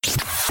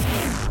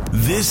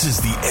This is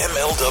the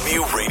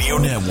MLW Radio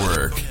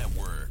Network.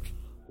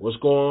 What's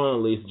going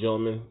on, ladies and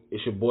gentlemen?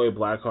 It's your boy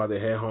Blackheart, the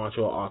head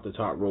honcho Off the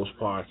Top Roast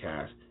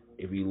Podcast.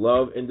 If you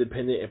love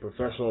independent and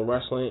professional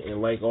wrestling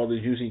and like all the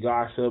juicy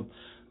gossip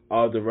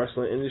of the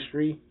wrestling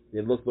industry,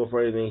 then look no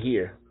further than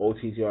here,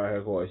 OTTR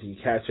headquarters. You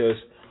can catch us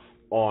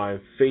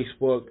on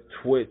Facebook,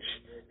 Twitch,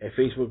 and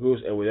Facebook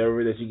groups, and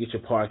whatever that you get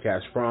your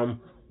podcast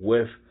from,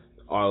 with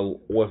our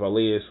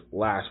latest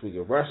Last Week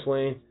of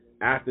Wrestling,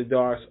 After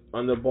Darks,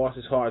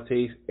 Underboss's Hard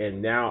Taste,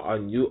 and now a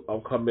new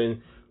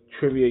upcoming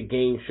trivia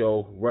game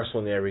show,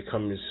 WrestlingAry,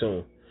 coming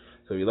soon.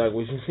 So if you like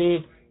what you've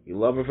seen, you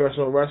love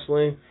professional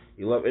wrestling,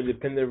 you love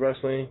independent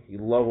wrestling, you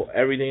love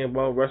everything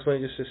about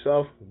wrestling just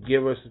yourself,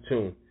 give us a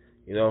tune.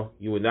 You know,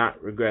 you would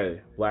not regret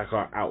it.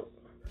 Blackheart out.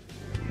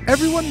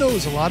 Everyone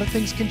knows a lot of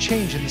things can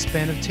change in the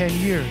span of 10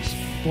 years.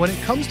 But when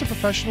it comes to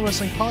professional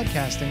wrestling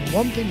podcasting,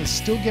 one thing is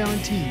still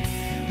guaranteed.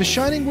 The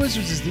Shining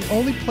Wizards is the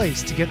only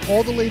place to get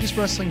all the latest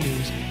wrestling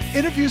news,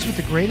 interviews with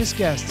the greatest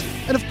guests,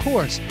 and of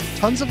course,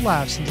 tons of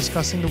laughs in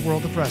discussing the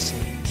world of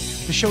wrestling.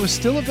 The show is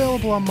still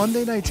available on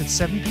Monday nights at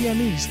 7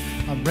 p.m. East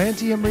on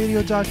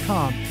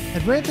rantemradio.com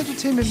and Rant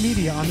Entertainment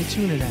Media on the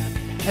TuneIn app.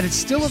 And it's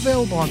still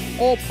available on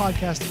all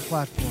podcasting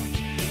platforms.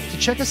 To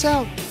check us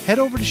out, head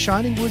over to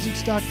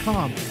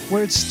shiningwizards.com,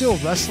 where it's still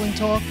wrestling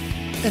talk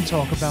and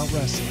talk about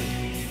wrestling.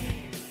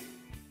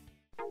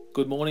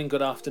 Good morning,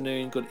 good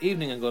afternoon, good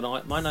evening, and good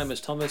night. My name is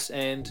Thomas,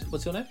 and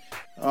what's your name?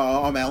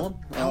 I'm Alan.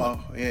 Alan.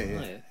 Oh,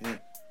 yeah.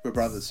 We're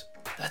brothers.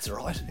 That's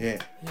right. Yeah.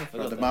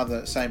 Got the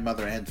mother, same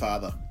mother and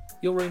father.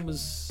 Your room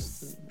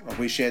was... Oh,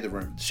 we shared the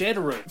room. Shared a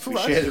room. We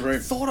shared the room.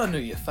 Thought I knew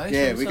your face.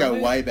 Yeah, we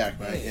go way back,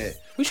 mate. Yeah.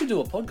 We should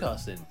do a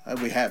podcast then.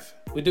 We have.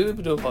 We do a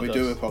podcast. We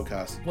do a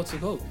podcast. What's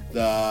it called?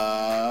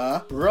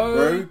 The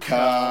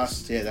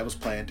Broadcast. Yeah, that was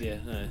planned. Yeah.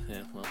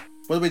 Well.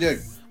 What do we do?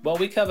 Well,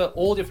 we cover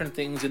all different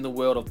things in the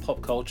world of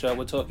pop culture.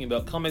 We're talking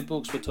about comic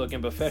books, we're talking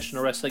about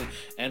professional wrestling,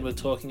 and we're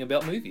talking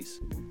about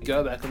movies.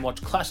 Go back and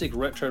watch classic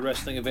retro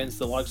wrestling events,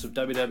 the likes of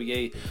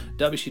WWE,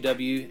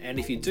 WCW, and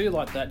if you do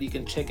like that, you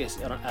can check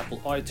us out on Apple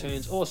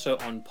iTunes, also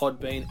on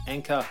Podbean,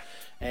 Anchor,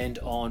 and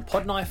on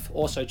Podknife.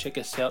 Also check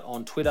us out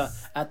on Twitter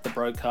at The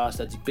Broadcast.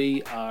 That's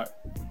BROKAST.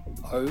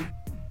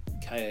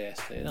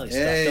 I nearly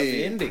stuffed up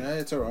the ending. No,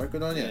 it's alright,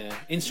 good on you. Yeah.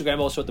 Instagram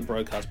also at The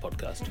Broadcast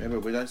Podcast. Remember,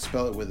 we don't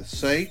spell it with a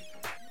C,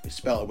 we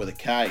spell it with a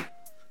K.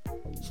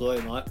 Sorry,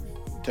 mate.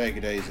 Take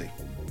it easy.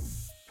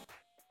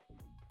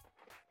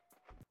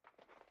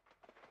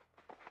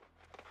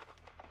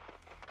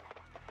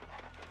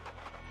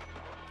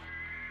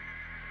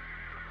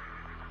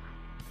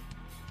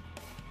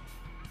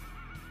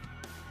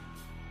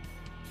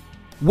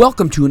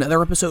 Welcome to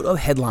another episode of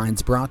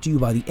Headlines, brought to you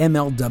by the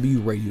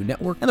MLW Radio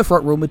Network and the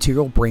Front Row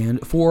Material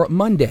brand for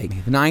Monday,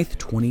 May the 9th,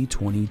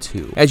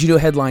 2022. As you know,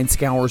 Headlines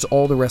scours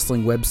all the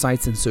wrestling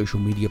websites and social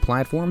media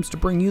platforms to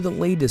bring you the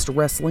latest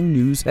wrestling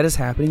news that is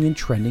happening and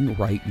trending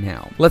right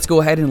now. Let's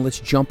go ahead and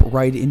let's jump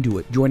right into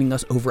it. Joining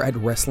us over at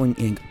Wrestling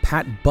Inc.,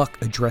 Pat Buck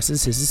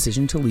addresses his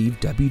decision to leave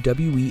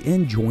WWE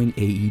and join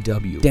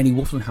AEW. Danny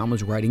Wolfenhelm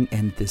is writing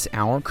End This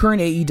Hour. Current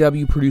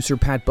AEW producer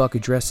Pat Buck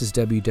addressed his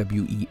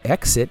WWE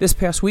exit this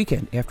past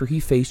weekend after he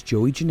faced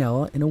Joey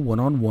Janela in a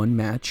one-on-one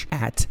match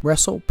at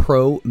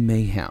WrestlePro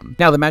Mayhem.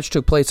 Now, the match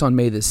took place on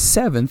May the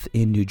 7th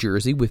in New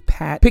Jersey, with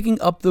Pat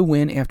picking up the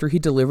win after he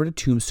delivered a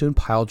tombstone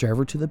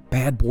piledriver to the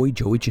bad boy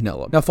Joey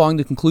Janela. Now, following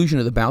the conclusion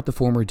of the bout, the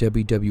former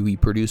WWE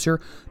producer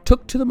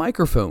took to the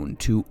microphone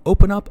to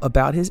open up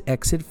about his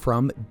exit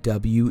from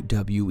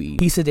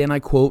WWE. He said, and I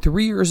quote,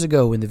 3 years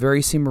ago in the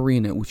very same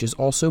arena, which is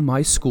also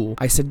my school,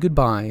 I said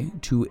goodbye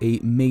to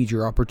a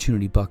major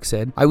opportunity, Buck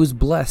said. I was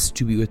blessed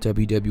to be with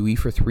WWE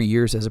for 3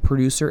 years as a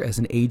producer, as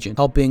an agent,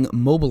 helping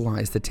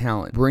mobilize the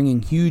talent,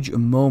 bringing huge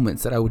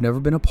moments that I would never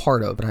been a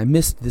part of. But I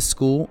missed this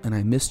school, and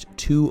I missed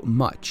too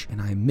much,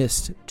 and I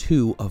missed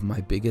two of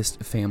my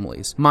biggest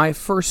families. My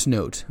first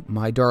note,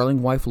 my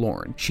darling wife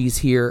Lauren, she's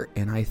here,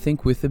 and I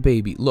think with the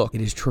baby. Look,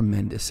 it is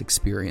tremendous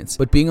experience.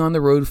 But being on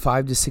the road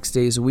 5 to 6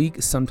 days a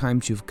week,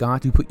 sometimes you've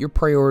got to put your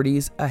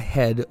priorities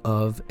ahead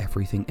of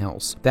everything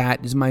else.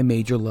 That is my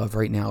major love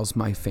right now, is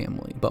my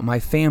family. But my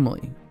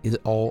family is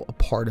all a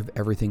part of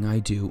everything I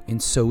do, and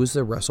so is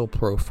the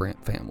WrestlePro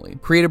family.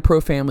 Creative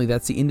Pro family,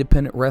 that's the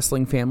independent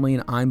wrestling family,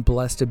 and I'm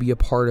blessed to be a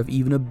part of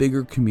even a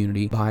bigger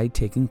community by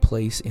taking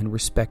place and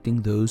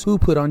respecting those who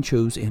put on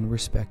shows and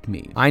respect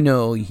me. I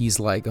know he's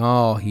like,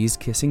 oh, he's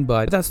kissing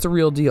butt, but that's the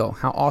real deal.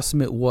 How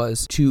awesome it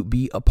was to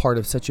be a part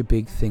of such a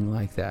big thing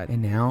like that,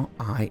 and now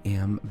I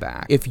am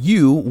back. If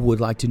you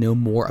would like to know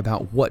more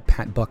about what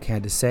Pat Buck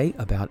had to say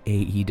about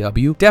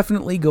AEW,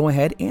 definitely go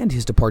ahead, and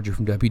his departure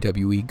from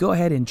WWE, go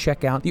ahead and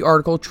check out out the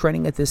article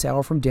trending at this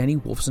hour from Danny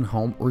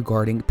Wolfsenholm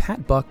regarding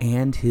Pat Buck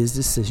and his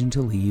decision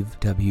to leave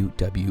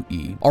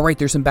WWE. All right,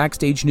 there's some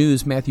backstage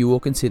news. Matthew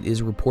Wilkinson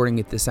is reporting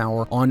at this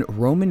hour on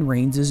Roman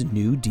Reigns'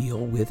 new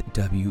deal with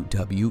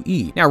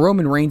WWE. Now,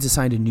 Roman Reigns has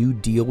signed a new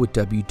deal with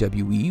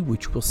WWE,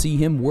 which will see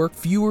him work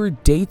fewer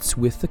dates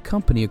with the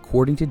company,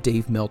 according to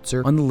Dave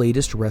Meltzer on the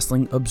latest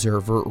Wrestling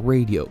Observer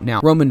Radio.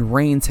 Now, Roman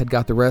Reigns had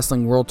got the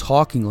wrestling world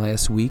talking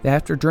last week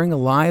after, during a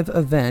live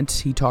event,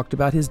 he talked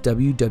about his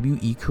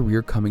WWE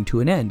career coming to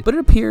an end. But it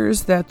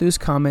appears that those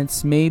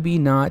comments may be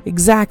not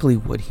exactly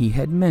what he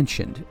had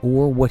mentioned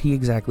or what he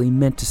exactly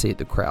meant to say to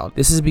the crowd.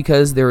 This is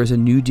because there is a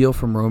new deal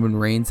from Roman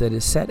Reigns that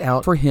is set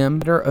out for him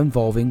that are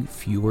involving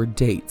fewer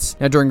dates.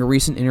 Now, during a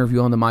recent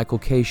interview on the Michael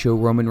Kay Show,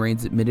 Roman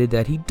Reigns admitted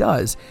that he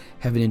does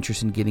have an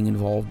interest in getting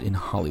involved in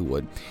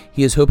Hollywood.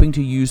 He is hoping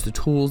to use the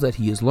tools that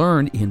he has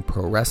learned in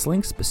pro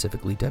wrestling,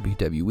 specifically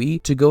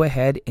WWE, to go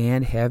ahead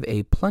and have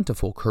a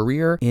plentiful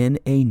career in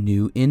a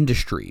new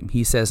industry.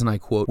 He says, and I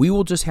quote, "We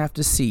will just have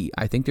to see.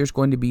 I think there's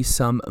going to be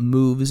some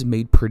moves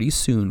made pretty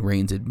soon,"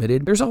 Reigns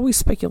admitted. "There's always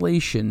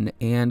speculation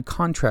and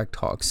contract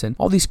talks and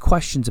all these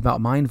questions about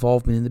my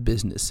involvement in the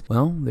business.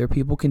 Well, their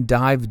people can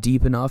dive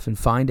deep enough and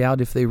find out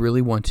if they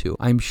really want to.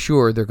 I'm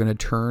sure they're going to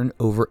turn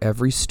over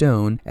every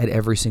stone at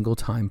every single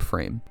time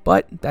frame.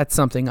 But that's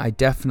something I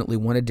definitely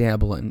want to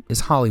dabble in,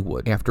 is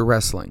Hollywood after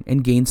wrestling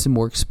and gain some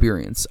more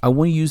experience. I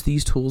want to use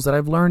these tools that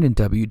I've learned in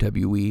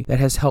WWE that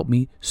has helped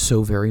me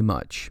so very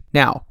much."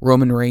 Now,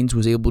 Roman Reigns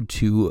was able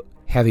to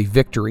have a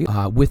victory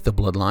with the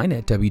Bloodline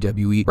at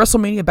WWE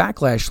WrestleMania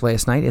Backlash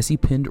last night as he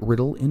pinned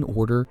Riddle in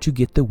order to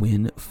get the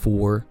win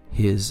for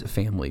his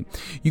family.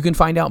 You can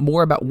find out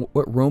more about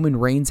what Roman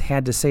Reigns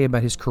had to say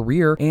about his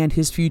career and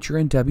his future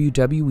in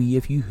WWE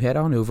if you head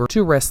on over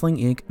to Wrestling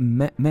Inc.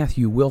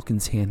 Matthew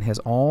Wilkinson has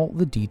all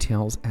the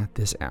details at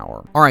this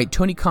hour. All right,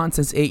 Tony Khan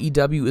says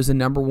AEW is the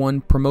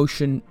 #1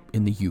 promotion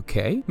in the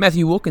UK.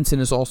 Matthew Wilkinson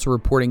is also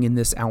reporting in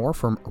this hour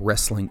from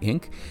Wrestling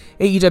Inc.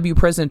 AEW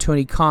President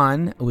Tony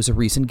Khan was a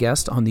recent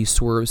guest on the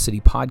Swerve City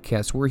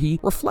podcast where he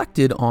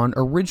reflected on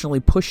originally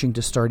pushing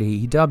to start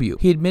AEW.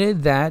 He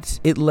admitted that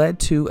it led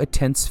to a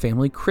tense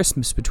family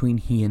Christmas between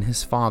he and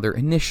his father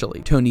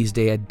initially. Tony's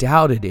dad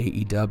doubted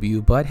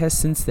AEW, but has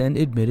since then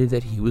admitted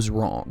that he was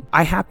wrong.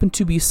 "I happen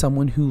to be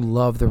someone who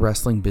loved the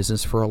wrestling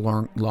business for a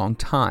long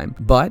time,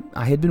 but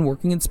I had been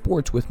working in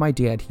sports with my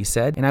dad," he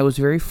said, "and I was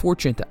very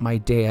fortunate that my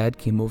dad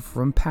came over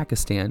from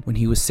Pakistan when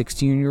he was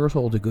 16 years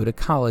old to go to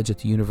college at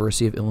the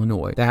University of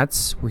Illinois.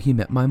 That's where he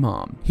met my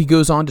mom." He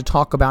goes on to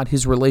talk about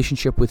his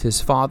relationship with his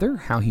father,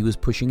 how he was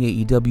pushing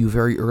AEW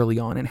very early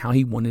on, and how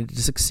he wanted it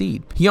to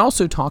succeed. He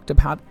also talked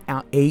about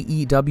how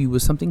AEW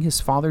was something his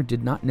father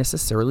did not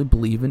necessarily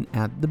believe in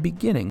at the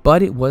beginning,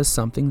 but it was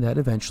something that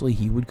eventually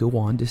he would go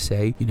on to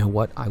say, "You know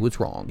what, I was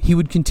wrong." He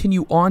would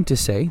continue on to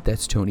say,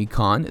 that's Tony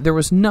Khan, "There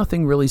was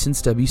nothing really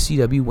since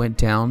WCW went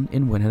down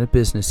and went out of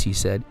business," he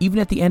said. "Even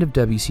at the end of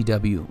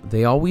WCW,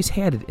 they always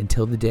had it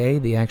until the day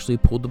they actually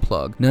pulled the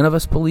plug. None of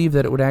us believed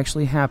that it would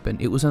actually happen.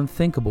 It was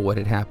unthinkable what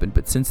had happened,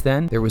 but since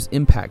then, there was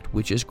Impact,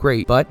 which is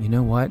great, but you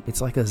know what?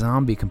 It's like a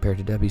zombie compared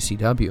to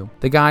WCW.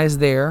 The guys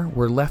there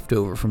were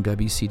leftover from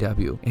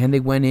WCW, and they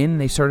went in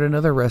and they started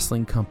another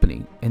wrestling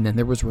company, and then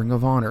there was Ring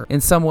of Honor.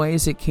 In some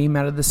ways, it came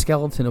out of the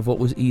skeleton of what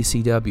was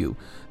ECW.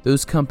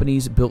 Those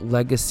companies built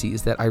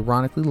legacies that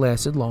ironically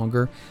lasted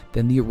longer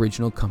than the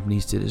original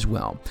companies did as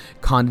well."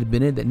 Khan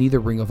admitted that neither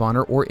Ring of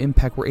Honor or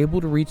Impact were able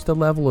to reach the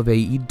level of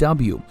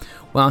AEW.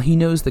 While he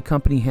knows the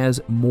company has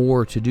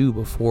more to do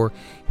before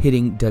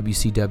hitting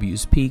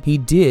WCW's peak, he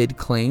did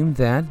claim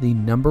that the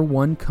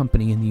 #1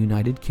 company in the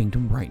United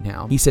Kingdom right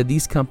now. He said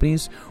these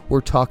companies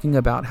were talking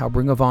about how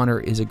Ring of Honor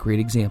is a great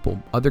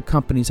example. Other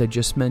companies I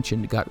just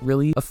mentioned got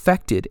really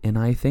affected, and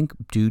I think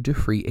due to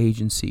free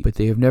agency, but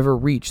they have never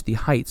reached the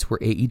heights where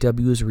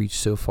AEW has reached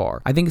so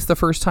far. I think it's the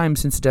first time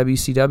since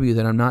WCW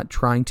that I'm not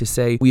trying to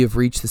say we have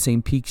reached the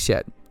same peaks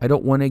yet. I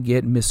don't want to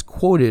get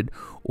misquoted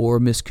or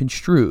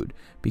misconstrued,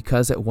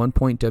 because at one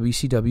point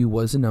WCW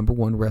was the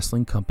 #1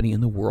 wrestling company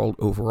in the world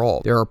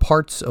overall. There are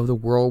parts of the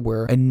world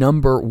where a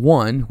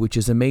 #1, which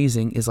is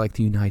amazing, is like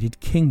the United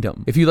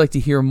Kingdom. If you'd like to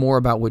hear more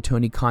about what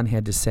Tony Khan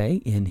had to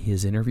say in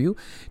his interview,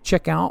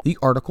 check out the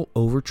article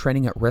over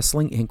trending at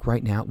Wrestling Inc.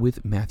 right now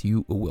with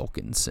Matthew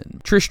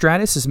Wilkinson. Trish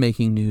Stratus is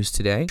making news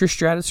today. Trish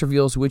Stratus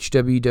reveals which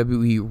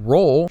WWE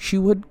role she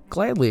would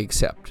gladly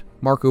accept.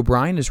 Mark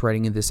O'Brien is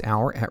writing in this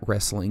hour at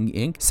Wrestling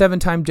Inc.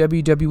 7-time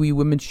WWE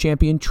Women's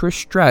Champion Trish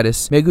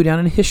Stratus may go down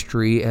in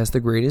history as the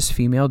greatest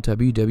female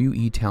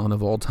WWE talent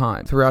of all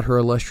time. Throughout her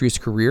illustrious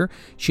career,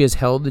 she has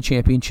held the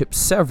championship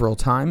several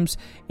times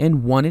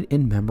and won it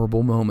in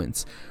memorable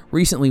moments.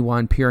 Recently, while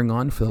appearing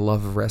on For the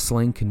Love of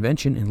Wrestling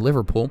convention in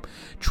Liverpool,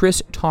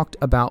 Trish talked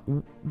about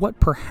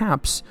what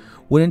perhaps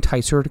would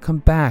entice her to come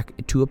back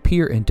to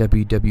appear in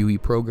WWE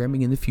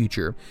programming in the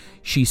future.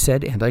 She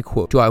said, and I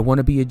quote, "Do I want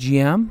to be a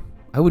GM?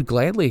 I would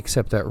gladly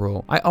accept that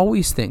role. I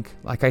always think,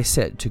 like I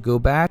said, to go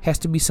back has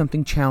to be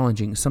something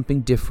challenging,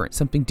 something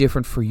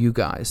different for you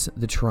guys,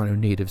 the Toronto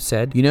native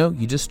said.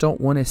 You just don't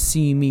want to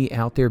see me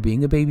out there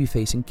being a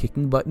babyface and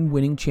kicking butt and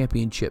winning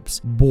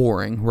championships.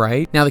 Boring,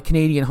 right? Now, the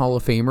Canadian Hall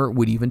of Famer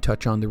would even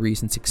touch on the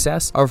recent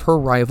success of her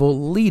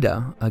rival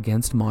Lita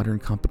against Modern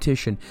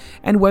Competition,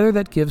 and whether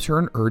that gives her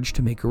an urge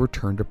to make a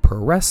return to pro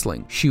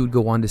wrestling. She would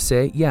go on to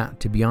say, yeah,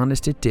 to be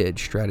honest, it did,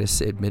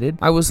 Stratus admitted.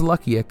 I was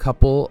lucky a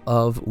couple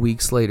of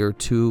weeks later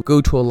to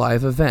go to a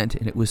live event,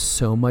 and it was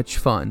so much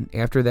fun.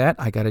 After that,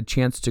 I got a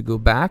chance to go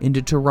back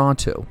into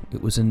Toronto.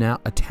 It was a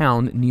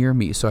town near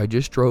me, so I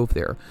just drove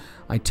there.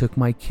 I took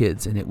my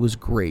kids, and it was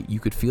great. You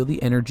could feel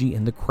the energy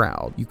in the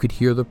crowd. You could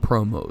hear the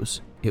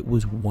promos. It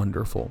was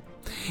wonderful.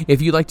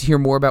 If you'd like to hear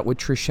more about what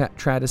Trish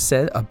Stratus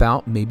said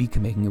about maybe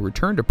making a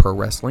return to pro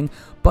wrestling,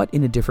 but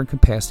in a different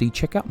capacity,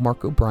 check out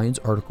Mark O'Brien's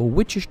article,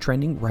 which is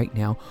trending right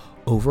now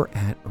over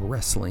at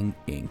Wrestling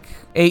Inc.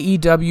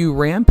 AEW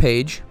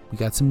Rampage, we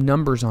got some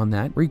numbers on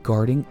that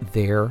regarding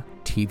their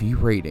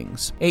TV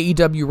ratings.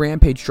 AEW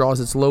Rampage draws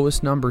its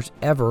lowest numbers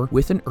ever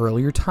with an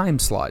earlier time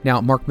slot.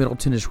 Now, Mark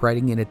Middleton is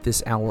writing in at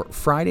this hour.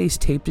 Friday's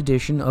taped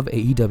edition of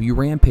AEW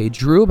Rampage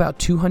drew about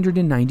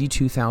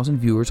 292,000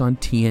 viewers on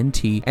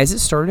TNT as it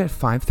started at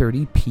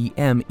 5:30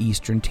 p.m.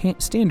 Eastern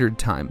Standard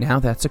Time. Now,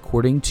 that's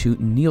according to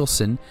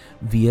Nielsen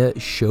via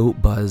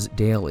Showbuzz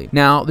Daily.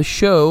 Now, the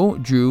show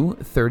drew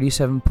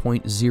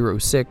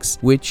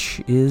 37.06,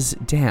 which is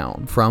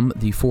down from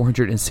the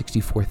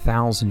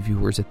 464,000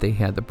 viewers that they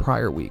had the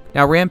prior week.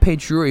 Now,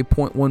 Rampage drew a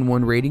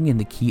 .11 rating in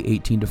the key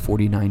 18 to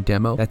 49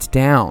 demo. That's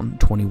down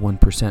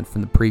 21%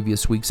 from the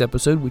previous week's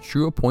episode, which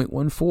drew a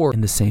 .14 in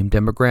the same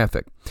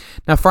demographic.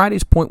 Now,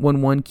 Friday's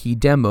 .11 key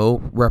demo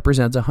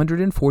represents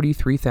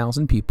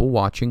 143,000 people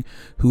watching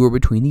who are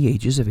between the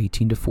ages of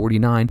 18 to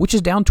 49, which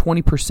is down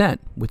 20%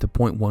 with a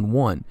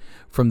 .11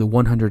 from the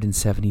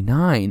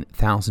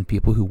 179,000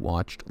 people who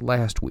watched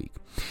last week.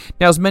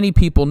 Now, as many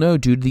people know,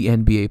 due to the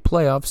NBA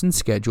playoffs and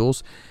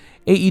schedules,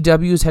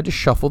 AEW has had to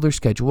shuffle their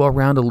schedule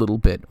around a little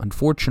bit.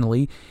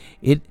 Unfortunately,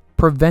 it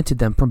prevented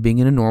them from being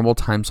in a normal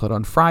time slot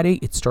on Friday.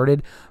 It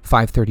started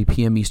 5:30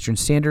 p.m. Eastern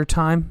Standard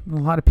Time. A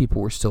lot of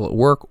people were still at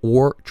work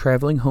or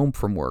traveling home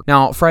from work.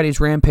 Now,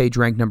 Friday's Rampage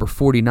ranked number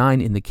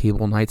 49 in the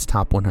Cable Night's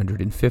Top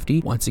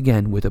 150, once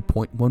again with a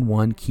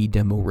 .11 key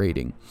demo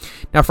rating.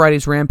 Now,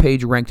 Friday's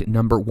Rampage ranked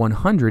number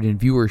 100 in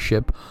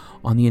viewership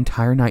on the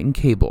entire night in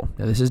cable.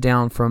 Now, this is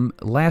down from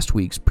last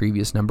week's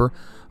previous number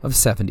of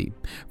 70.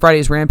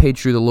 Friday's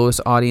Rampage drew the lowest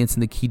audience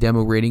in the key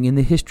demo rating in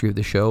the history of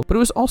the show, but it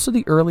was also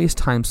the earliest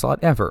time slot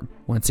ever.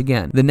 Once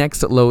again, the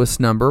next lowest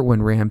number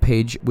when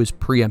Rampage was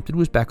preempted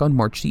was back on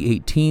March the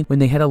 18th when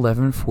they had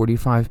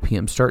 11:45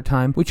 p.m. start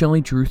time, which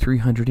only drew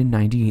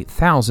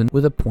 398,000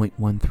 with a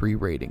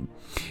 .13 rating.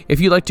 If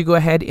you'd like to go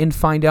ahead and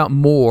find out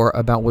more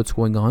about what's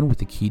going on with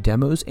the key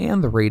demos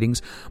and the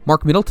ratings,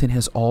 Mark Middleton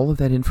has all of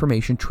that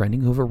information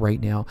trending over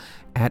right now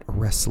at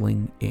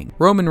Wrestling Inc.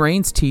 Roman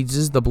Reigns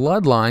teases the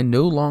bloodline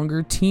no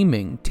longer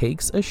teaming,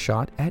 takes a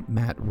shot at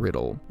Matt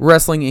Riddle.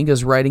 Wrestling Inc.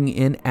 is writing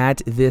in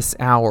at this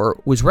hour.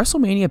 Was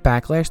WrestleMania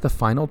Backlash the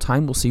final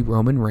time we'll see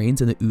Roman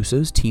Reigns and the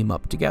Usos team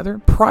up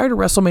together? Prior to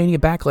WrestleMania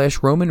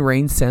Backlash, Roman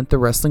Reigns sent the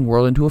wrestling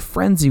world into a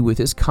frenzy with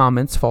his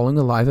comments following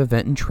a live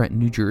event in Trenton,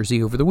 New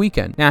Jersey over the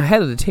weekend. Now,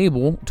 Head of the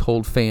Table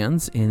told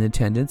fans in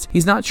attendance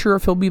he's not sure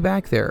if he'll be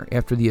back there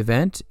after the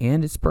event,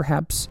 and it's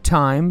perhaps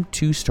time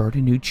to start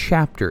a new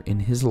chapter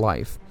in his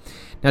life.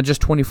 Now,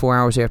 just 24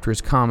 hours after his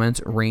comments,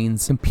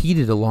 Reigns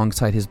competed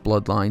alongside his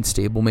Bloodline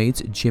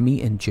stablemates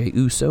Jimmy and Jey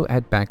Uso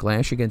at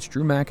Backlash against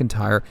Drew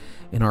McIntyre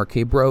and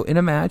RK Bro in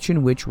a match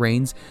in which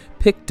Reigns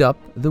picked up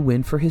the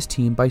win for his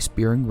team by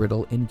spearing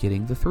Riddle and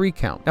getting the 3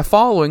 count. Now,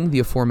 following the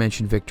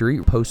aforementioned victory,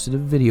 he posted a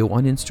video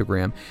on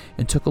Instagram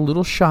and took a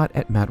little shot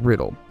at Matt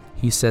Riddle.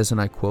 He says,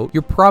 and I quote,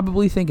 "You're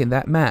probably thinking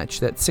that match,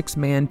 that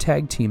 6-man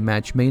tag team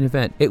match main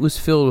event, it was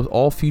filled with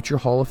all future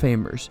Hall of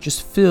Famers.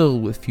 Just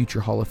filled with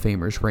future Hall of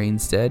Famers,"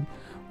 Reigns said.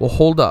 Well,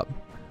 hold up.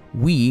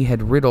 We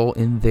had Riddle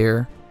in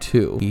there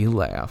too. He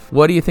laughed.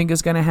 What do you think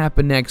is going to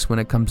happen next when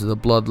it comes to the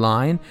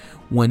bloodline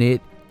when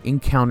it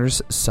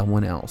encounters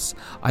someone else?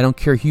 I don't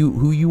care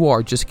who you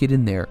are, just get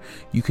in there.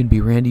 You can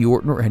be Randy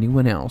Orton or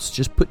anyone else.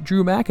 Just put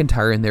Drew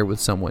McIntyre in there with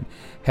someone.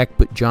 Heck,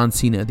 put John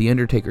Cena, The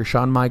Undertaker,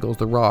 Shawn Michaels,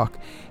 The Rock.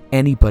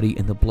 Anybody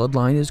in the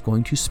bloodline is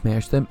going to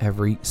smash them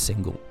every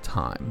single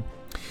time.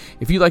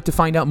 If you'd like to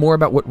find out more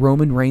about what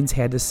Roman Reigns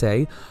had to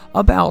say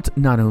about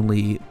not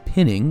only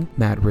pinning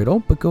Matt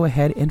Riddle, but go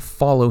ahead and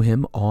follow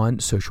him on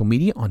social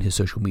media, on his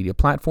social media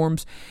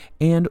platforms,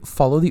 and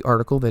follow the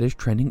article that is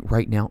trending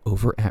right now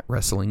over at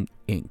Wrestling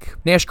Inc.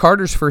 Nash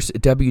Carter's first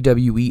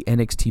WWE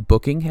NXT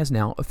booking has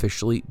now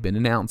officially been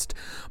announced.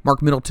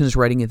 Mark Middleton is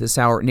writing at this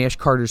hour, Nash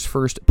Carter's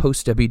first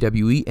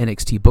post-WWE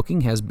NXT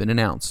booking has been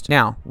announced.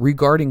 Now,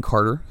 regarding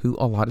Carter, who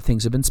a lot of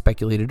things have been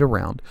speculated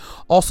around,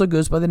 also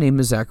goes by the name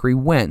of Zachary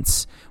Wentz.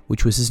 Us,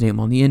 which was his name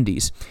on the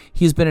indies.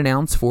 He has been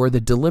announced for the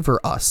Deliver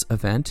Us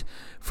event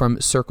from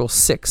Circle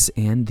 6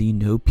 and the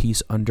No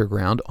Peace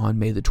Underground on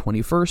May the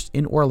 21st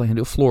in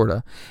Orlando,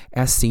 Florida,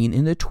 as seen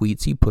in the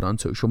tweets he put on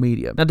social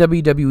media. Now,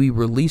 WWE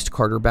released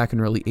Carter back in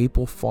early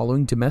April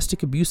following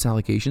domestic abuse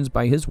allegations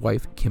by his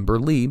wife,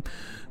 Kimberly,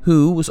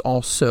 who was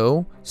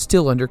also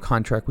still under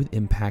contract with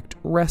Impact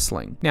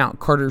Wrestling. Now,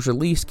 Carter's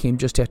release came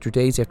just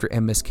days after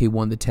MSK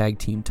won the tag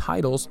team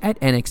titles at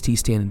NXT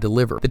Stand and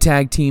Deliver. The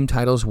tag team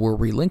titles were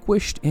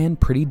relinquished, and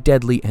Pretty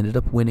Deadly ended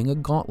up winning a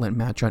gauntlet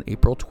match on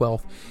April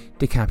 12th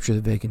to capture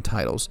the vacant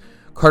titles.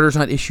 Carter's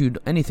not issued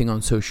anything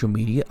on social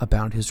media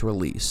about his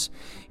release.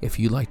 If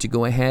you'd like to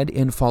go ahead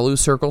and follow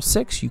Circle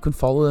 6, you can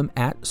follow them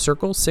at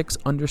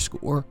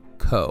Circle6_Co.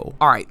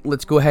 Alright,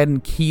 let's go ahead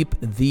and keep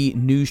the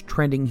news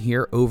trending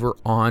here over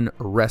on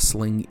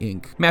Wrestling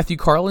Inc. Matthew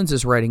Carlins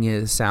is writing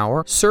in this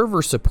hour,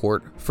 server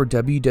support for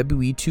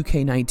WWE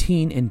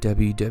 2K19 and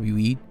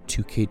WWE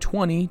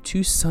 2K20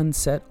 to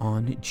sunset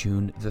on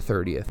June the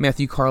 30th.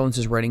 Matthew Carlins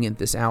is writing in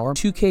this hour,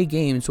 2K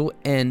games will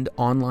end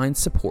online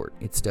support.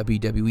 It's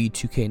WWE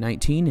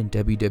 2K19 and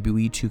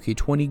WWE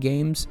 2K20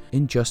 games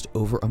in just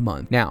over a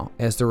month. Now,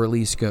 as the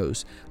release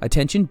goes,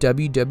 attention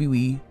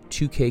WWE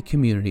 2K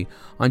community.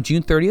 On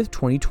June 30th,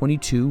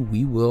 2022,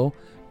 we will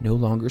no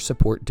longer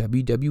support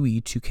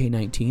WWE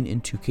 2K19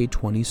 and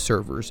 2K20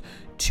 servers,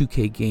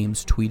 2K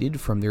Games tweeted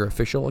from their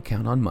official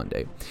account on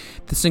Monday.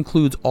 This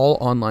includes all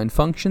online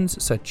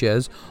functions such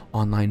as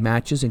online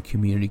matches and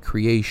community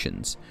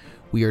creations.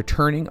 We are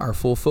turning our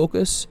full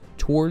focus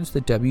towards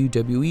the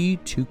WWE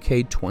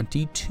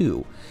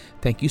 2K22.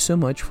 Thank you so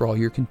much for all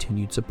your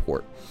continued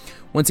support.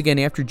 Once again,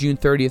 after June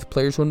 30th,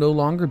 players will no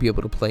longer be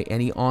able to play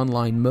any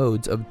online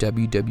modes of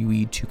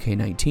WWE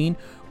 2K19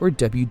 or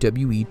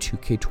WWE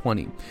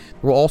 2K20. There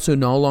will also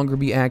no longer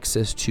be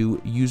access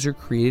to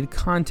user-created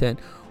content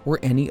or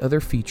any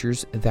other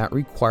features that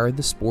require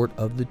the support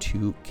of the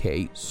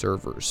 2K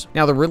servers.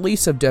 Now, the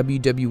release of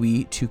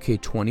WWE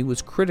 2K20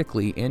 was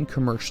critically and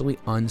commercially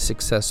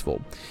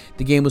unsuccessful.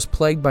 The game was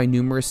plagued by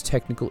numerous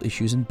technical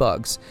issues and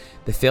bugs.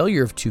 The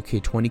failure of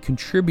 2K20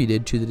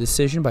 contributed to the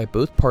decision by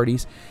both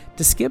parties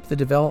to skip the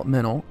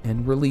developmental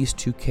and release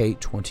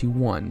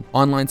 2K21.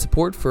 Online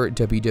support for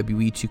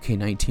WWE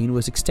 2K19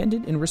 was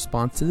extended in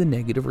response to the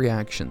negative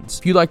reactions.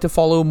 If you'd like to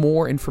follow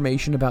more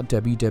information about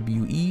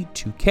WWE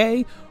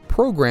 2K,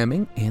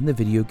 programming, and the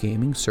video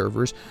gaming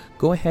servers,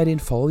 go ahead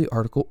and follow the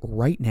article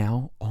right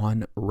now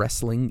on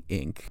Wrestling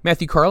Inc.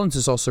 Matthew Carlins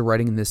is also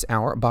writing in this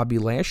hour, Bobby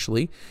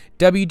Lashley,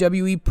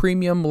 WWE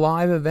Premium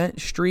Live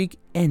event streak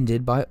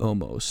ended by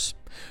Omos.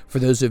 For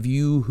those of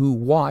you who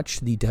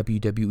watched the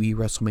WWE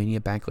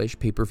WrestleMania Backlash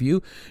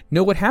pay-per-view,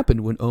 know what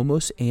happened when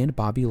Omos and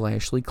Bobby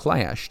Lashley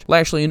clashed.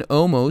 Lashley and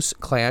Omos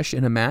clashed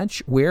in a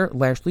match where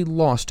Lashley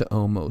lost to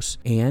Omos,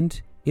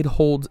 and it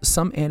holds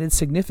some added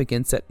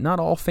significance that not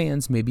all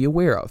fans may be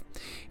aware of.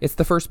 It's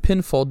the first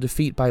pinfall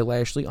defeat by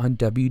Lashley on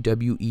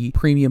WWE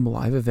Premium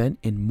Live event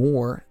in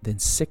more than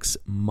 6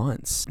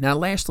 months. Now,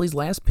 Lashley's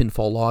last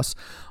pinfall loss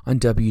on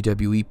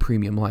WWE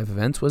Premium Live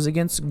events was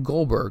against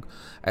Goldberg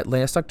at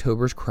last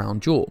October's Crown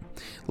Jewel.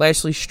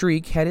 Lashley's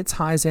streak had its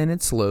highs and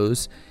its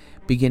lows,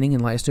 beginning in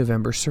last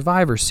November's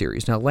Survivor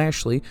Series. Now,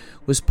 Lashley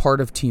was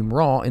part of Team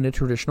Raw in a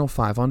traditional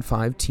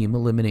 5-on-5 team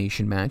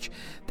elimination match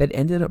that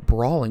ended up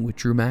brawling with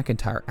Drew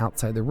McIntyre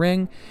outside the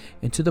ring,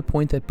 and to the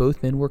point that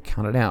both men were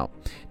counted out.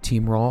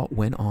 Team Raw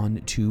went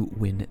on to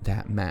win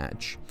that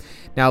match.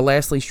 Now,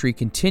 Lashley's streak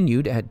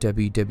continued at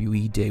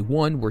WWE Day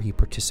 1, where he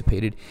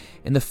participated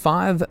in the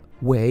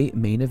 5-way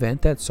main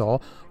event that saw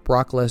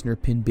Brock Lesnar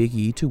pinned Big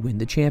E to win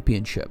the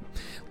championship.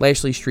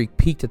 Lashley's streak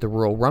peaked at the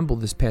Royal Rumble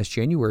this past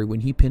January when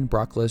he pinned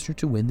Brock Lesnar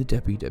to win the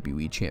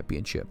WWE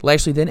Championship.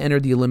 Lashley then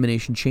entered the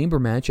Elimination Chamber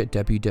match at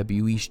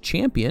WWE's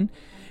Champion,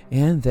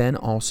 and then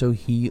also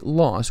he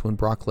lost when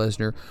Brock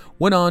Lesnar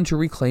went on to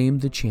reclaim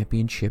the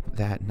championship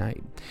that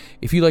night.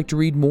 If you'd like to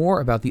read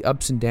more about the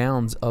ups and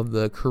downs of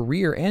the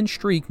career and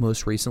streak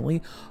most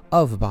recently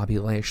of Bobby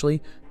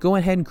Lashley, go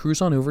ahead and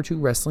cruise on over to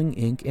Wrestling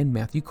Inc. and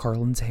Matthew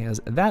Carlins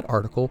has that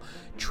article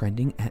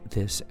trending at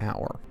this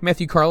hour.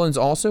 Matthew Carlins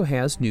also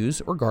has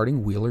news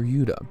regarding Wheeler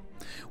Yuta.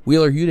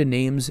 Wheeler Yuta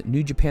names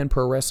New Japan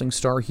Pro Wrestling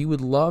star he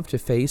would love to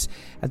face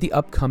at the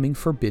upcoming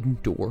Forbidden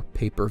Door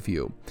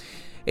pay-per-view.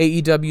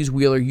 AEW's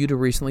Wheeler Yuta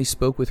recently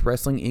spoke with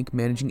Wrestling Inc.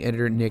 managing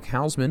editor Nick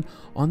Hausman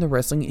on the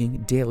Wrestling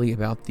Inc. Daily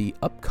about the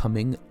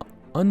upcoming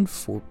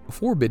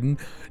Forbidden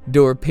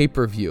Door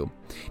pay-per-view.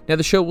 Now,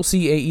 the show will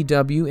see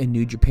AEW and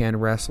New Japan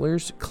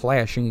wrestlers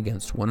clashing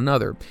against one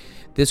another.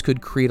 This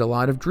could create a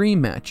lot of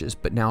dream matches,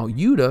 but now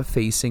Yuta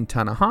facing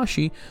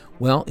Tanahashi,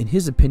 well, in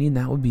his opinion,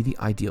 that would be the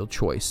ideal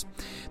choice.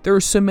 There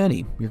are so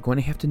many, you're going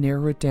to have to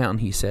narrow it down,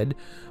 he said,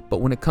 but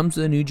when it comes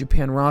to the New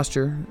Japan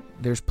roster,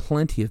 there's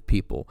plenty of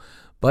people.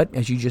 But,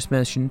 as you just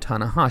mentioned,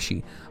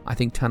 Tanahashi. I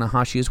think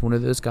Tanahashi is one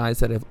of those guys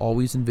that I've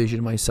always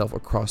envisioned myself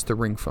across the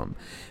ring from.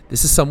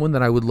 This is someone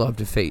that I would love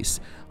to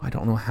face. I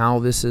don't know how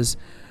this is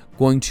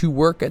going to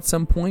work at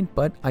some point,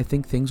 but I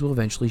think things will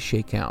eventually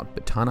shake out.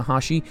 But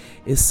Tanahashi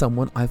is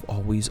someone I've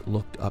always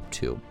looked up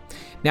to.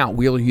 Now,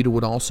 Wheeler Yuta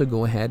would also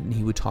go ahead and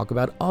he would talk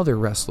about other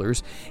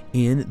wrestlers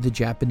in the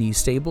Japanese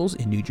stables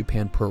in New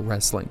Japan Pro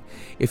Wrestling.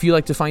 If you'd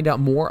like to find out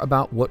more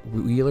about what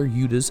Wheeler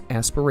Yuta's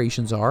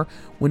aspirations are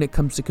when it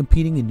comes to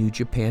competing in New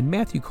Japan,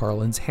 Matthew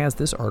Carlins has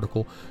this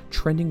article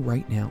trending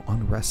right now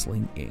on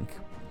Wrestling Inc.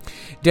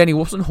 Danny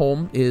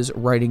Wolfson-Holm is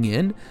writing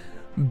in,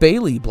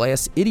 Bayley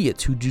blasts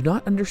idiots who do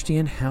not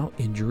understand how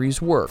injuries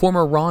work.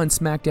 Former Raw and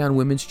SmackDown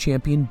Women's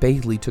Champion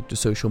Bayley took to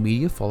social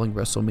media following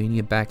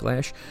WrestleMania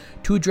Backlash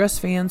to address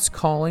fans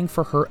calling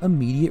for her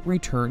immediate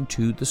return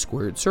to the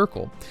Squared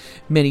Circle.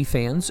 Many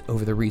fans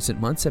over the recent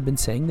months have been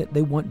saying that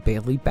they want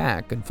Bayley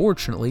back.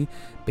 Unfortunately,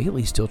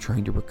 Bayley's still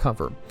trying to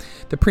recover.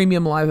 The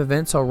premium live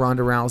event saw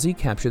Ronda Rousey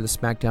capture the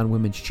SmackDown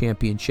Women's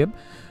Championship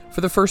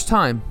for the first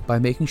time by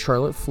making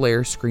Charlotte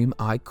Flair scream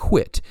 "I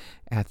quit"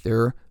 at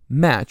their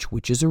match,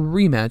 which is a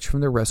rematch from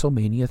the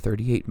WrestleMania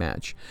 38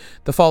 match.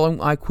 The following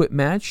I Quit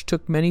match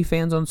took many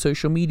fans on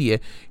social media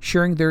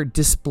sharing their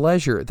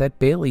displeasure that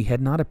Bayley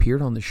had not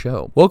appeared on the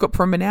show. Woke up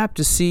from a nap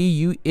to see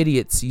you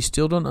idiots. You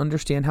still don't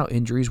understand how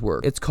injuries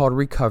work. It's called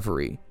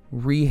recovery,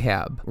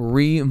 rehab,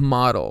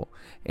 remodel,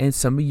 and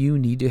some of you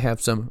need to have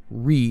some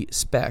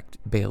respect,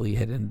 Bayley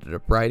had ended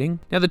up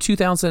writing. Now, the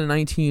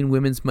 2019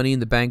 Women's Money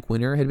in the Bank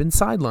winner had been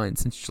sidelined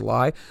since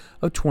July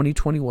of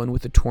 2021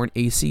 with a torn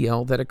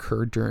ACL that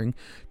occurred during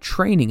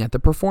training at the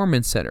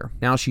Performance Center.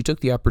 Now, she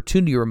took the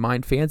opportunity to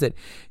remind fans that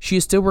she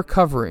is still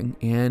recovering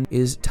and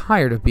is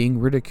tired of being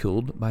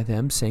ridiculed by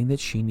them saying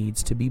that she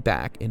needs to be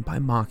back and by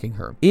mocking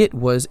her. It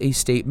was a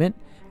statement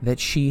that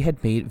she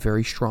had made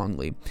very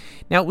strongly.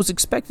 Now, it was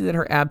expected that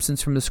her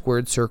absence from the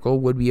Squared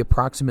Circle would be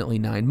approximately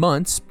 9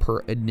 months,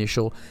 per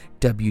initial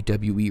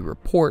WWE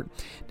report.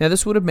 Now,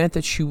 this would have meant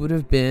that she would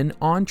have been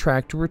on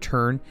track to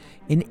return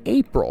in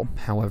April.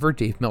 However,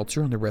 Dave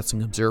Meltzer on the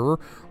Wrestling Observer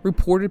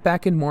reported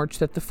back in March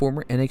that the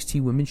former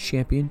NXT Women's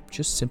Champion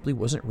just simply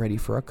wasn't ready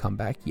for a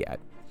comeback yet.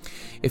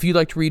 If you'd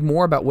like to read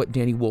more about what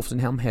Danny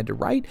Wolfson-Helm had to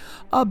write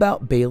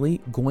about Bayley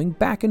going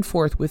back and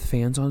forth with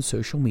fans on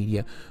social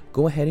media,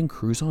 go ahead and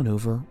cruise on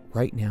over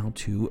right now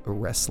to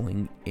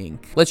Wrestling Inc.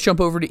 Let's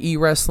jump over to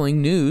E-Wrestling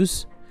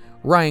News.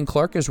 Ryan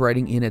Clark is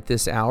writing in at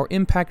this hour.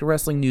 Impact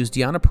Wrestling News,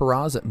 Deonna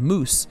Purrazzo,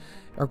 Moose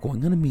are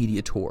going on a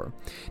media tour.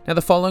 Now,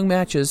 the following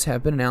matches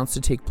have been announced to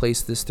take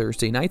place this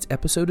Thursday night's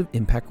episode of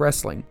Impact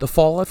Wrestling. The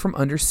Fallout from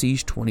Under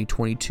Siege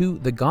 2022,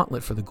 The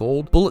Gauntlet for the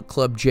Gold, Bullet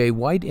Club Jay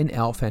White and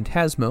El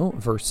Phantasmo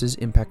versus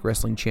Impact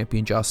Wrestling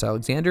Champion Josh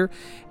Alexander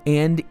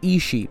and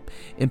Ishii.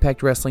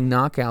 Impact Wrestling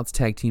Knockouts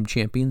Tag Team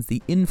Champions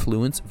The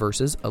Influence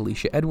versus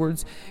Alicia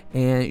Edwards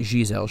and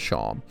Giselle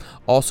Shaw.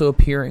 Also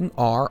appearing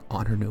are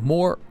Honor No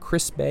More,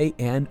 Chris Bay,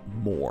 and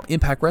more.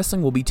 Impact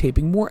Wrestling will be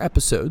taping more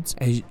episodes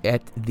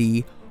at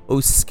the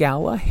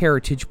Ocala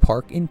Heritage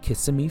Park in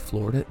Kissimmee,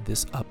 Florida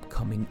this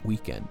upcoming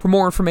weekend. For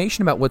more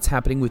information about what's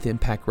happening with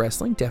Impact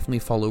Wrestling, definitely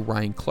follow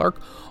Ryan Clark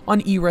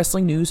on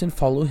E-Wrestling News and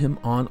follow him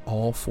on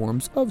all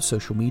forms of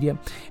social media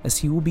as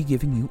he will be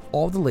giving you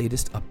all the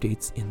latest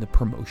updates in the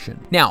promotion.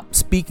 Now,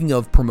 speaking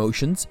of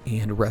promotions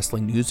and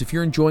wrestling news, if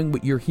you're enjoying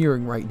what you're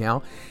hearing right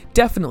now,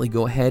 definitely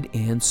go ahead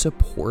and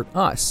support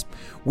us.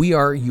 We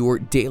are your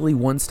daily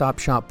one-stop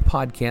shop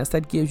podcast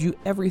that gives you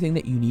everything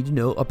that you need to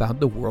know about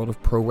the world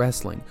of pro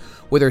wrestling.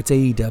 Whether it's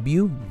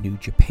AEW, New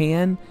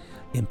Japan,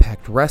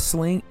 Impact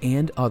Wrestling,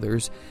 and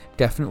others,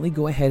 definitely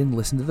go ahead and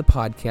listen to the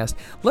podcast.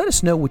 Let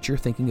us know what you're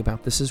thinking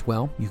about this as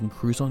well. You can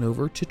cruise on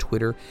over to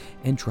Twitter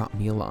and drop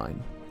me a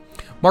line.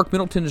 Mark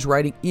Middleton is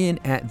writing in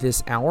at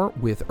this hour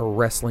with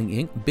Wrestling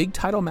Inc. Big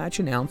title match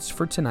announced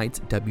for tonight's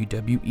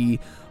WWE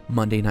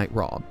Monday Night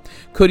Raw.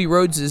 Cody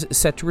Rhodes is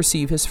set to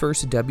receive his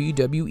first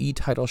WWE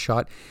title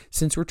shot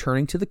since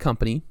returning to the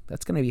company.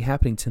 That's going to be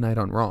happening tonight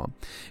on Raw.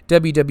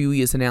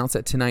 WWE has announced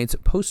that tonight's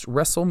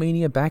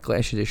post-WrestleMania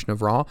Backlash edition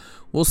of Raw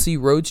will see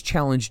Rhodes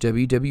challenge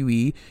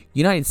WWE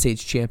United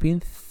States Champion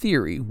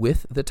Theory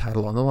with the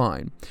title on the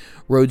line.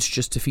 Rhodes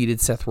just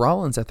defeated Seth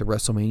Rollins at the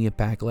WrestleMania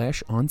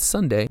Backlash on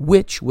Sunday,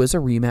 which was a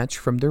rematch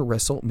from their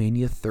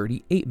WrestleMania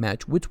 38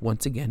 match, which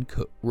once again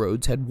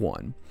Rhodes had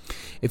won.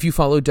 If you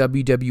follow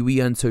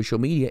WWE on social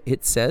media,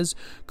 it says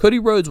Cody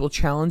Rhodes will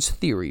challenge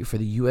Theory for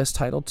the U.S.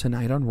 title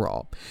tonight on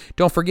Raw.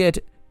 Don't forget,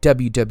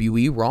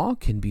 WWE Raw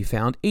can be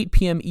found 8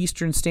 p.m.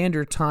 Eastern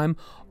Standard Time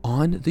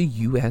on the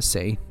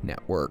USA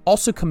Network.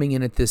 Also coming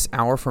in at this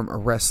hour from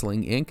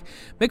Wrestling Inc.,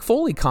 Mick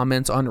Foley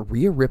comments on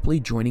Rhea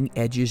Ripley joining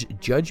Edge's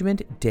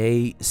Judgment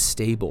Day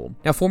stable.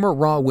 Now, former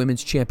Raw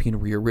Women's Champion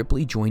Rhea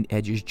Ripley joined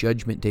Edge's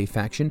Judgment Day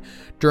faction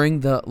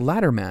during the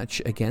ladder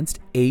match against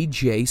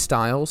AJ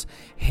Styles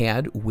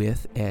had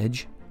with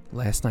Edge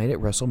last night at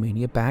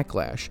WrestleMania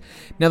Backlash.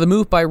 Now, the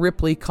move by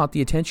Ripley caught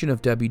the attention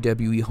of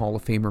WWE Hall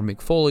of Famer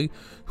Mick Foley,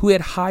 who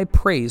had high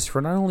praise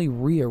for not only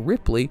Rhea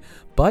Ripley,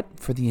 but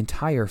for the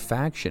entire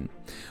faction.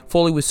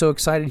 Foley was so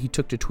excited he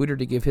took to Twitter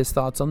to give his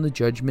thoughts on the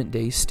Judgment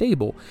Day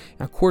stable.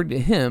 Now, according to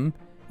him,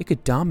 it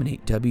could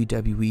dominate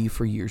WWE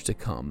for years to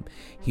come.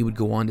 He would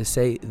go on to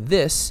say,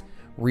 "This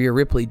Rhea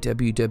Ripley,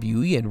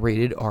 WWE, and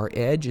Rated R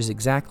Edge is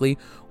exactly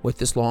what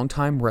this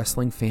longtime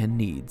wrestling fan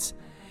needs.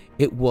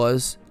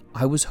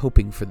 I was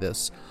hoping for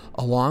this,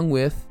 along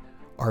with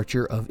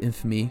Archer of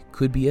Infamy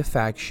could be a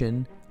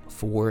faction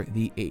for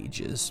the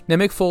ages. Now,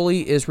 Mick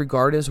Foley is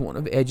regarded as one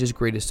of Edge's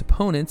greatest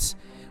opponents,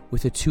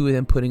 with the two of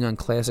them putting on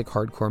classic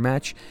hardcore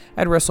match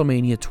at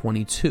WrestleMania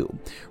 22.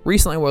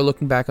 Recently, while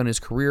looking back on his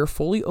career,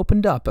 Foley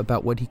opened up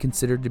about what he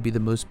considered to be the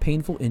most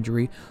painful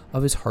injury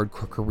of his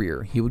hardcore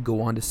career. He would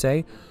go on to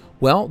say,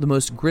 "Well, the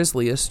most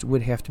grisliest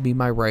would have to be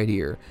my right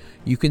ear.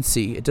 You can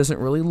see, it doesn't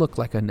really look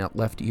like a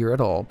left ear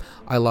at all.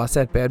 I lost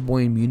that bad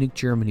boy in Munich,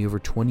 Germany over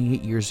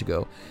 28 years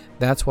ago.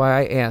 That's why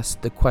I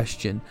asked the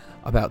question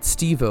about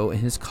Steve-O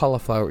and his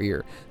cauliflower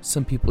ear.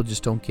 Some people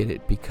just don't get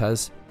it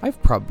because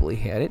I've probably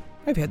had it.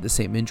 I've had the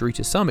same injury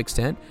to some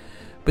extent,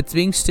 but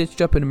being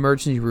stitched up in an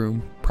emergency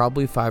room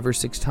probably 5 or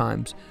 6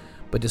 times.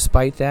 But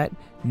despite that,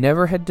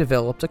 never had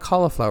developed a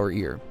cauliflower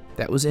ear.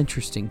 That was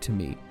interesting to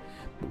me.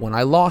 But when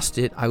I lost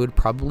it, I would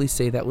probably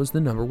say that was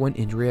the number one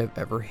injury I've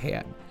ever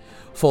had."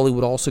 Foley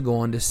would also go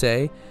on to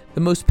say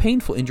the most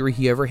painful injury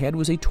he ever had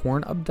was a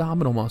torn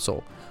abdominal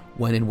muscle.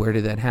 When and where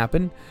did that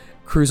happen?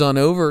 Cruise on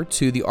over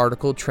to the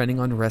article trending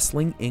on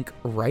Wrestling Inc.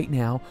 right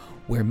now,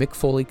 where Mick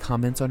Foley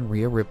comments on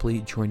Rhea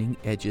Ripley joining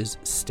Edge's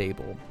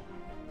stable.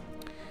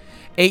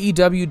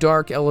 AEW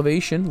Dark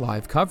Elevation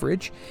live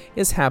coverage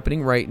is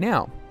happening right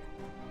now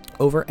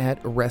over at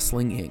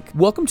Wrestling Inc.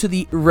 Welcome to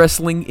the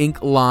Wrestling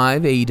Inc.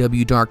 Live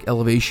AEW Dark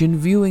Elevation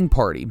viewing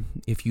party.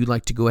 If you'd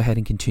like to go ahead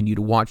and continue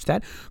to watch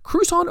that,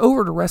 cruise on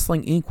over to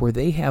Wrestling Inc., where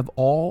they have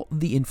all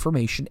the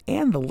information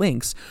and the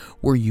links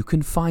where you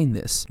can find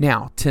this.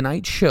 Now,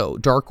 tonight's show,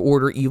 Dark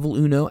Order, Evil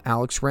Uno,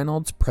 Alex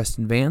Reynolds,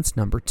 Preston Vance,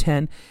 number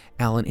 10,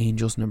 Alan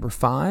Angels, number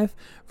 5,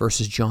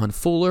 versus John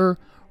Fuller,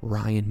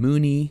 Ryan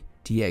Mooney,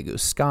 Diego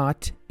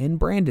Scott, and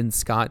Brandon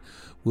Scott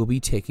will be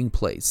taking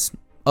place.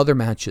 Other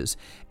matches,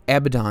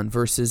 Abaddon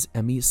versus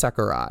Emi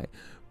Sakurai,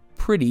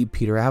 Pretty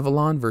Peter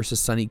Avalon versus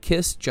Sonny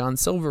Kiss, John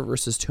Silver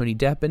versus Tony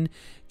Deppen,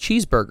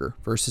 Cheeseburger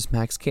versus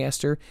Max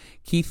Caster,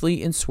 Keith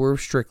Lee and Swerve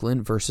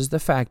Strickland versus The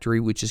Factory,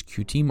 which is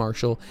QT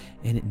Marshall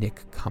and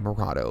Nick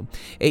Camarado.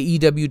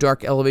 AEW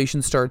Dark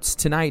Elevation starts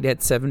tonight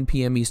at 7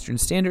 p.m. Eastern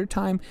Standard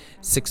Time,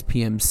 6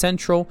 p.m.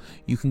 Central.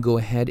 You can go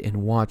ahead and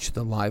watch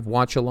the live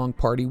watch-along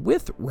party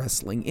with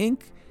Wrestling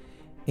Inc.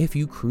 if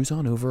you cruise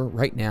on over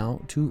right now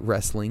to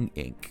Wrestling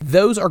Inc.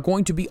 Those are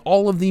going to be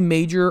all of the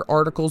major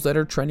articles that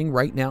are trending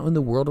right now in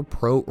the world of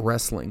pro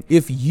wrestling.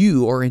 If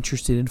you are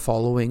interested in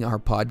following our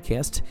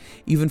podcast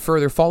even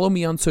further, follow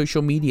me on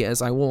social media,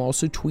 as I will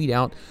also tweet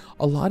out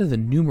a lot of the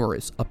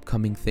numerous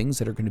upcoming things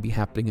that are going to be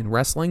happening in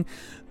wrestling.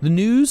 The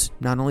news,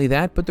 not only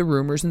that, but the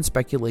rumors and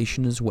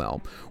speculation as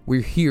well.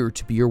 We're here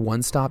to be your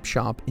one-stop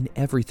shop in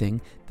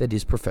everything that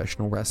is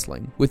professional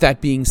wrestling. With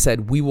that being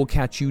said, we will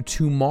catch you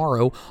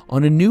tomorrow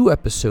on a new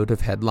episode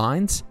of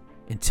Headlines.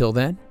 Until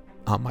then,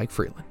 I'm Mike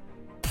Freland.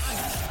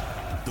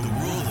 The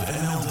rules